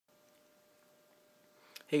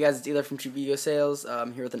Hey guys, it's Eli from Yugioh Sales.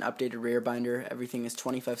 I'm here with an updated rare binder. Everything is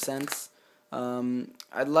 25 cents.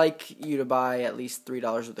 I'd like you to buy at least $3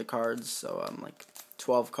 worth of cards, so like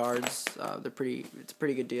 12 cards. It's a pretty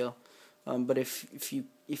good deal. But if you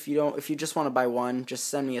just want to buy one, just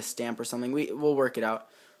send me a stamp or something. We'll work it out.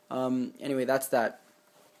 Anyway, that's that.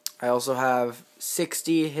 I also have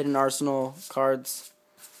 60 Hidden Arsenal cards.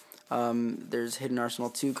 There's Hidden Arsenal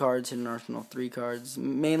 2 cards, Hidden Arsenal 3 cards,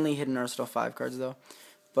 mainly Hidden Arsenal 5 cards though.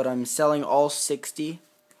 But I'm selling all 60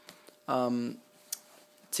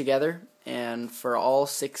 together, and for all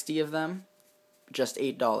 60 of them, just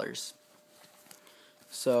 $8.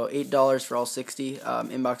 So $8 for all 60.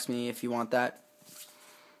 Inbox me if you want that.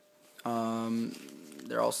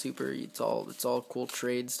 They're all super. It's all cool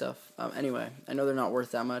trade stuff. Anyway, I know they're not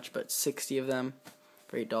worth that much, but 60 of them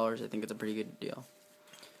for $8, I think it's a pretty good deal.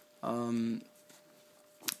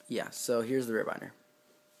 Yeah. So here's the rare binder.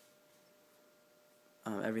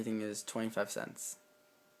 Everything is 25 cents.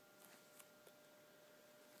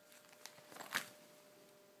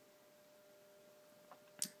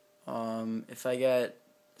 If I get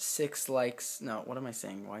 6 likes, no, what am I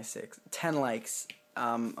saying? Why 6? 10 likes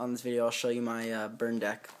on this video, I'll show you my burn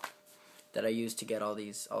deck that I used to get all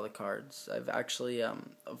the cards. I've actually I've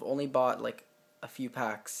only bought like a few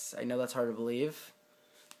packs. I know that's hard to believe,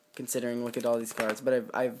 considering look at all these cards, but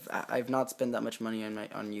I've not spent that much money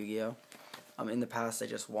on Yu-Gi-Oh. In the past, I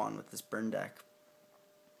just won with this burn deck.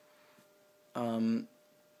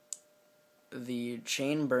 The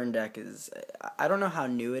chain burn deck is, I don't know how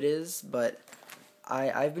new it is, but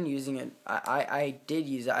I've been using it. I did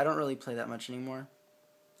use it. I don't really play that much anymore.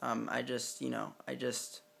 Well,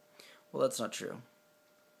 that's not true.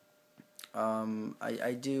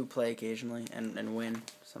 I do play occasionally and win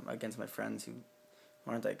against my friends who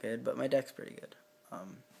aren't that good, but my deck's pretty good.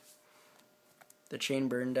 The chain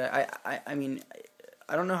burn deck, I mean,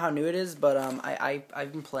 I don't know how new it is, but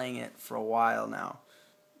I've been playing it for a while now.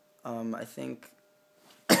 I think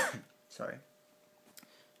sorry,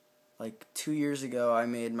 like 2 years ago I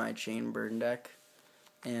made my chain burn deck,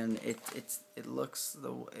 and it looks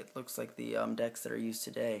like the decks that are used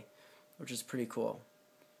today, which is pretty cool.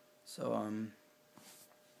 So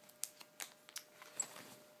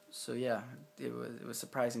yeah, it was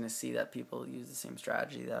surprising to see that people use the same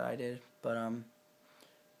strategy that I did, but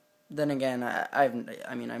then again, I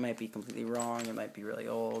mean, I might be completely wrong. It might be really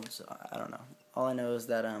old. So I don't know. All I know is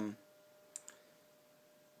that yeah,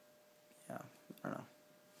 I don't know.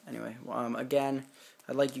 Anyway, again,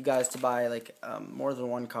 I'd like you guys to buy like more than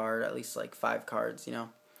one card, at least like 5 cards, you know.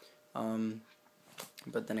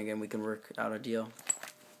 But then again, we can work out a deal.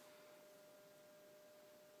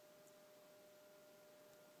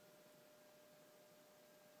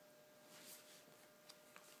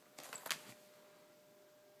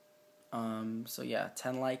 So yeah,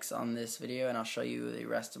 10 likes on this video, and I'll show you the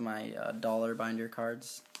rest of my dollar binder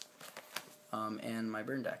cards and my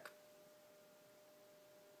burn deck.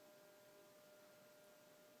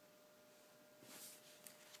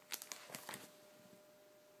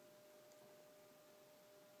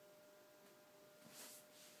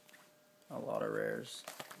 A lot of rares.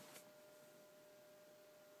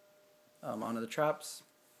 Onto the traps.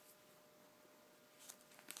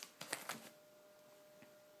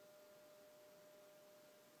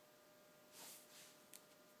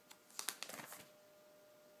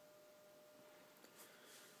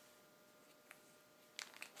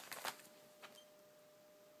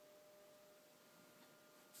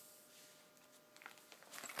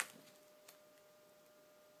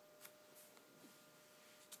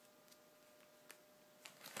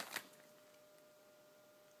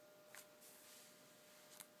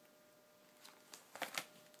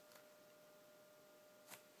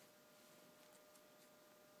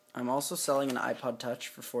 I'm also selling an iPod Touch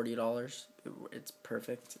for $40. It's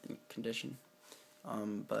perfect in condition,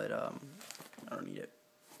 but I don't need it.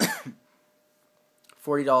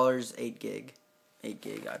 $40, 8 gig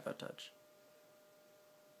iPod Touch.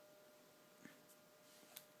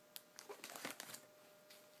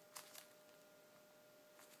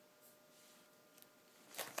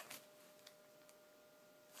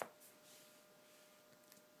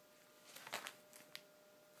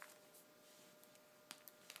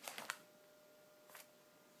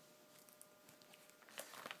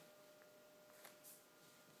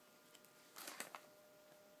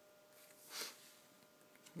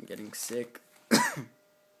 I'm getting sick.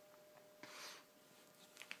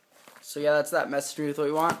 So yeah, that's that. Message me with what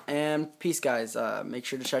you want, and peace, guys. Make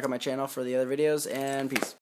sure to check out my channel for the other videos, and peace.